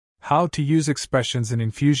How to use expressions in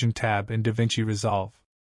Infusion tab in Davinci Resolve.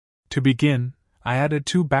 To begin, I added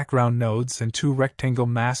 2 background nodes and 2 rectangle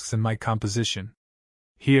masks in my composition.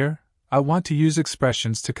 Here, I want to use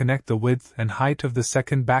expressions to connect the width and height of the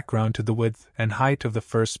second background to the width and height of the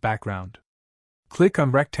first background. Click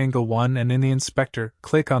on Rectangle 1 and in the inspector,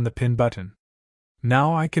 click on the Pin button.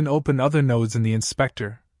 Now I can open other nodes in the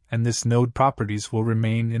inspector, and this node properties will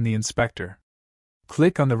remain in the inspector.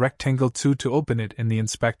 Click on the Rectangle 2 to open it in the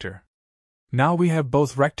inspector. Now we have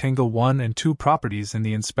both Rectangle 1 and 2 properties in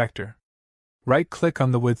the inspector. Right-click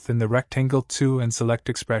on the width in the Rectangle 2 and select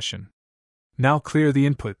Expression. Now clear the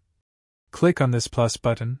input. Click on this plus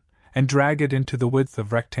button, and drag it into the width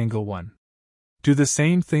of Rectangle 1. Do the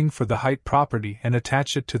same thing for the height property and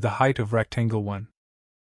attach it to the height of Rectangle 1.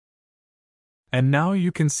 And now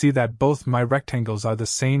you can see that both my rectangles are the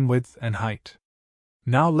same width and height.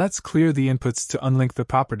 Now let's clear the inputs to unlink the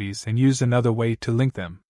properties and use another way to link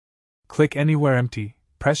them. Click anywhere empty,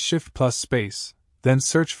 press Shift plus space, then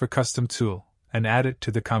search for Custom Tool, and add it to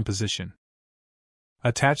the composition.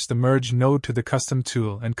 Attach the Merge node to the Custom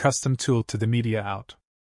Tool and Custom Tool to the Media Out.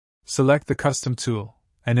 Select the Custom Tool,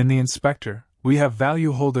 and in the inspector, we have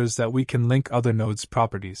value holders that we can link other nodes'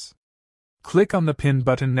 properties. Click on the Pin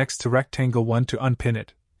button next to Rectangle 1 to unpin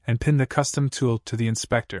it, and pin the Custom Tool to the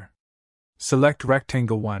inspector. Select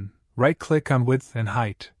Rectangle 1, right-click on Width and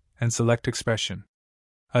Height, and select Expression.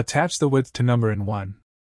 Attach the width to number in 1.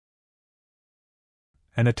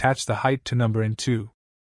 And attach the height to number in 2.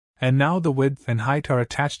 And now the width and height are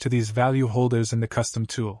attached to these value holders in the Custom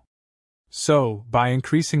Tool. So, by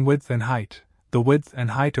increasing width and height, the width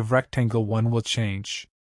and height of Rectangle 1 will change.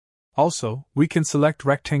 Also, we can select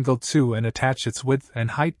Rectangle 2 and attach its width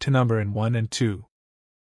and height to number in 1 and 2.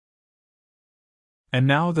 And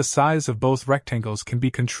now the size of both rectangles can be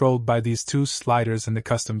controlled by these 2 sliders in the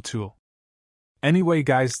Custom Tool. Anyway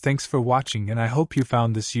guys, thanks for watching and I hope you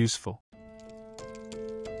found this useful.